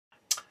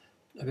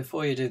Now,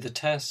 before you do the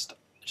test,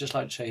 I'd just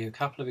like to show you a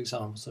couple of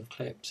examples of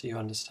clips so you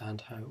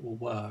understand how it will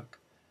work.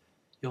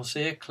 You'll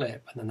see a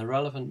clip and then the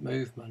relevant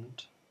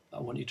movement I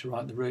want you to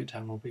write the route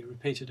down will be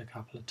repeated a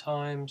couple of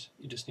times.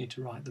 You just need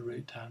to write the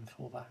route down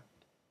for that.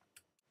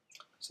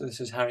 So this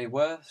is Harry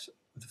Worth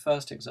with the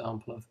first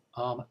example of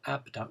arm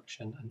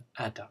abduction and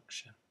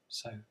adduction.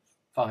 So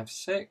 5,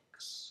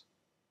 6,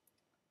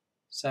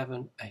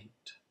 7, 8,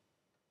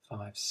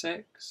 5,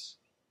 6,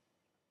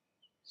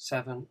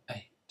 7, 8.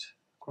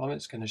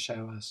 Gromit's going to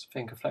show us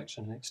finger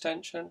flexion and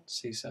extension,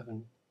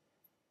 C7,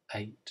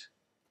 8.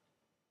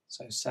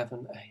 So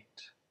 7, 8.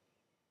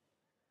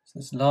 So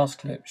this last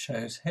clip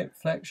shows hip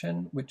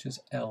flexion, which is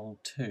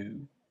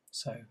L2.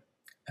 So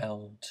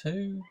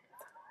L2.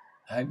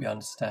 I hope you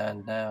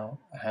understand now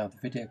how the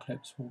video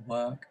clips will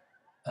work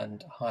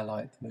and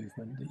highlight the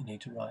movement that you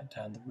need to write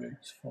down the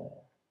routes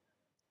for.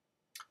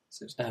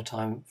 So it's now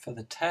time for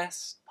the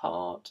test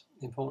part.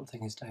 The important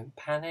thing is don't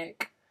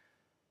panic,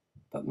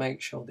 but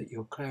make sure that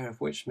you're clear of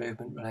which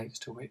movement relates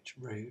to which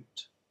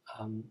route.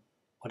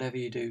 Whatever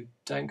you do,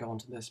 don't go on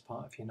to this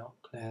part if you're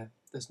not clear.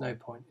 There's no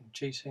point in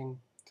cheating.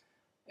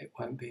 It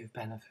won't be of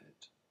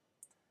benefit.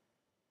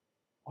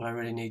 What I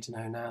really need to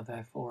know now,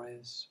 therefore,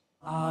 is...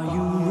 Are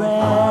you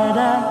ready?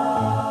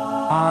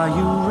 Are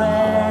you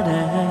ready?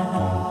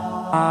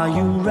 Are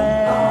you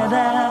ready?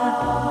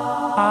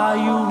 Are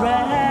you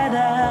ready?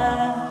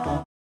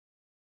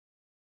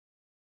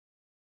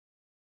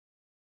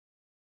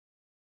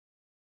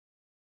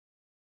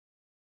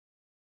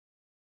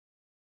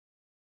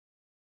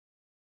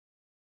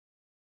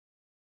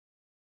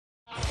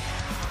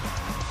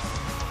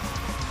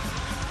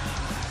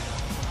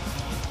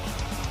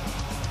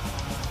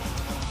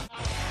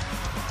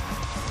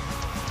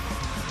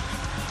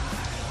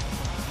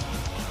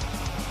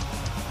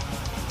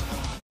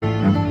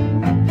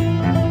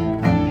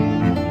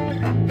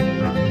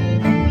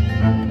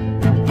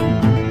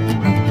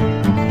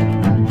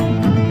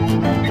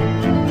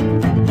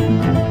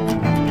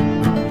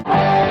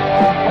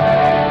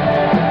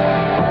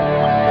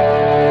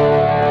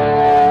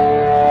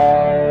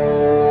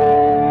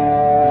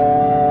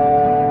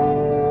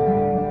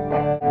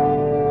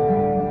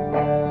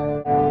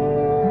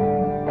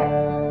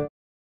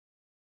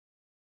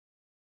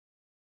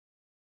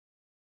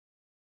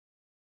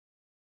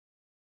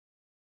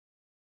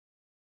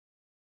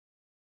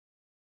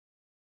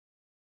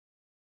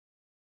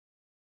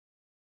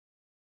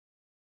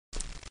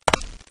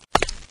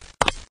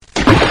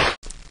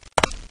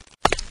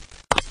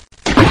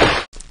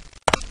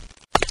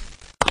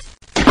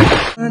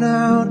 Worn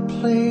out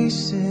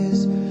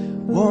places,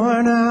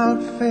 worn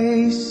out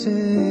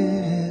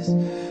faces,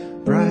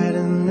 bright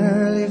and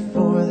early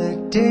for the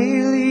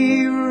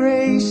daily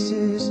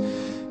races,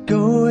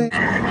 going.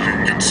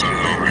 It's a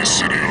lonely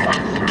city.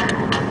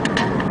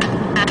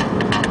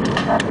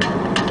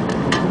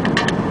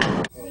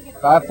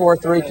 5, 4,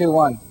 3, 2,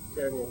 1.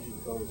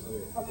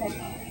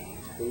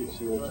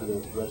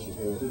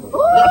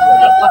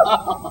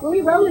 Were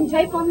we rolling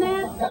tape on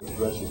that?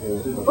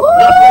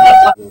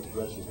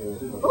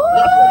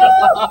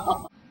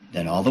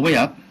 Then all the way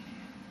up,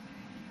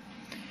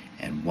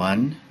 and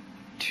 1,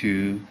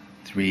 2,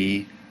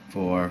 3,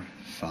 4,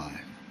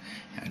 5,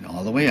 and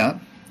all the way up,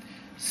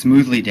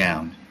 smoothly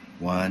down,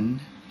 1,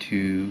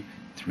 2,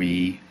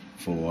 3,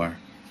 4,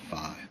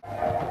 5.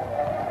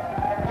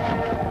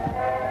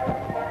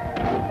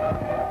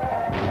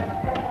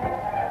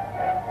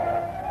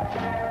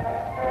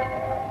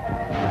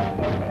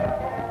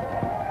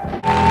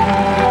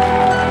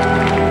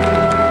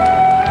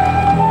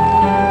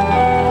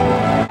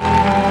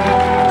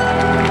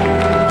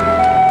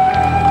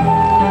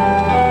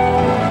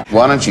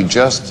 Why don't you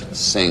just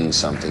sing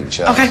something,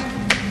 Chuck? Okay.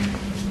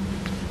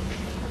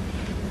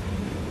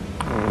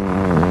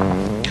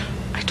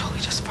 I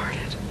totally just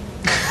farted.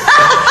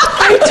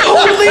 I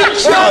totally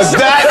just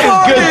That is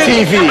good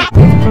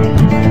TV.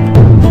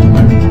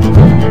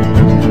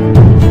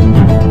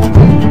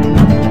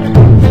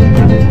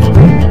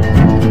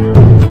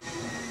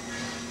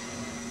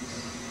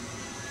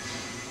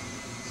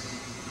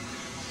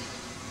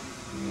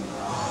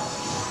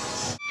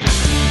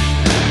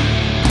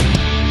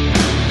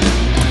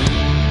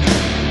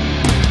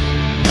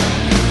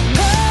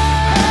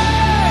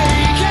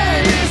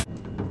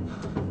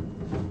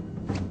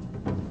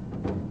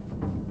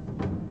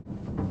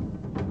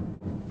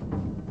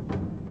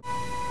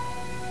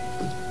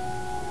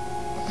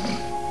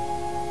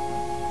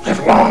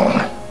 Live long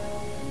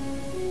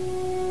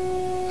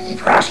and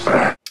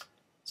prosper.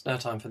 It's now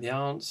time for the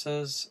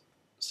answers.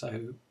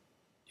 So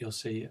you'll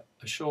see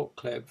a short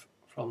clip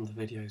from the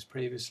videos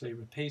previously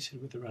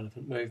repeated with the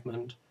relevant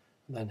movement,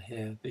 and then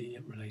here the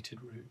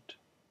related route.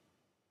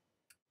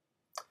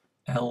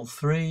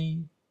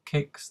 L3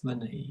 kicks the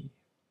knee.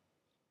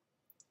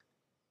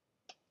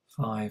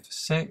 5,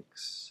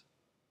 6,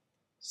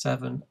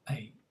 7,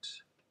 8.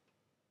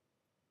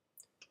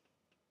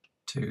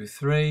 2,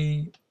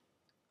 3,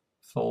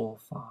 4,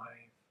 5.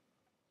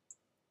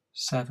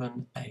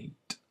 7,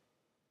 8.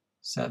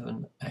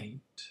 7,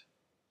 8.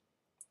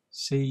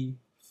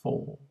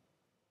 C4.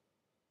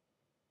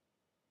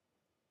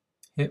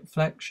 Hip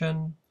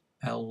flexion,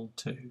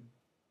 L2.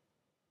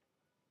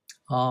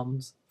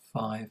 Arms,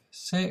 5,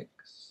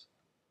 6,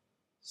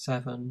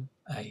 7,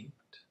 8.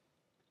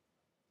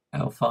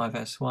 L5,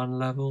 S1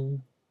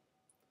 level.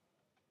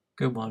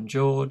 Good one,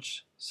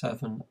 George.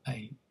 7,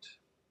 8.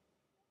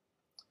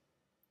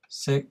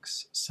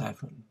 6,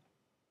 7.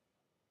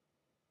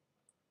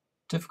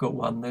 Difficult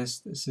one,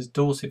 this is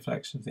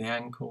dorsiflexion of the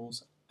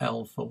ankles,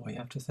 L4. You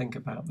have to think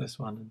about this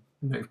one and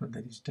the movement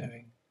that he's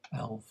doing,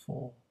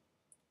 L4.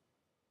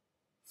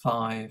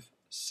 5,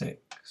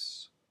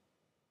 6.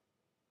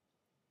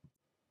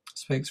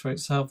 Speaks for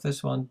itself,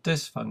 this one,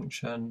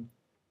 dysfunction,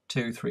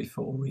 2, 3,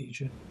 4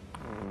 region.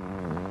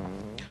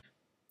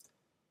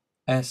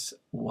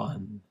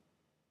 S1.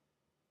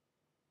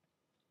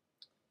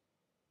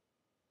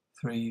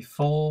 3,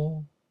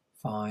 4,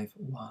 5,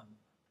 1.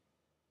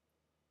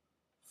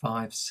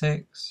 5,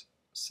 6,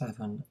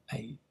 7,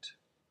 8.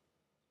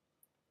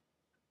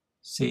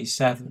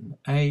 C7,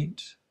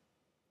 8.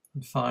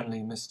 And finally,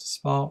 Mr.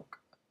 Spock,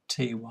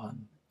 T1,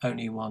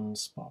 only one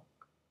Spock.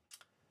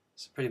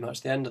 It's pretty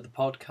much the end of the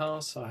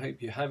podcast, so I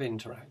hope you have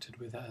interacted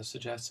with it as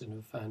suggested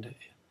and found it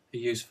a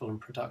useful and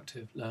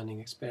productive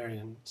learning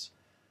experience.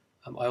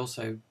 I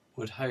also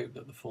would hope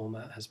that the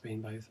format has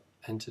been both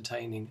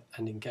entertaining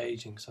and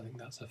engaging, so I think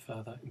that's a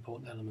further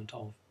important element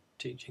of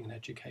teaching and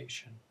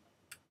education.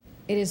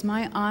 It is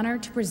my honor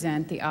to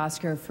present the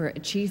Oscar for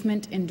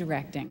Achievement in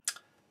Directing.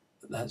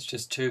 That's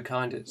just too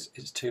kind.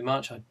 It's too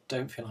much. I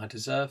don't feel I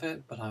deserve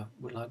it, but I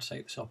would like to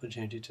take this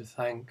opportunity to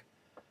thank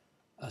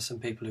some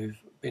people who've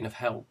been of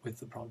help with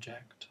the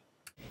project.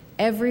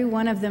 Every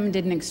one of them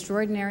did an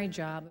extraordinary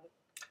job.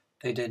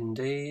 They did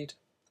indeed.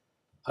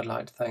 I'd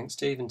like to thank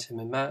Stephen, Tim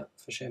and Matt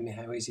for showing me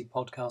how easy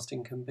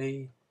podcasting can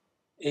be,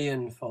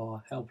 Ian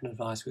for help and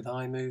advice with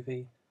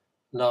iMovie,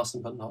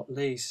 last but not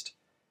least,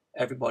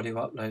 everybody who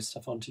uploads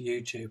stuff onto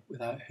YouTube,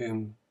 without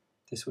whom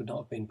this would not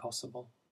have been possible.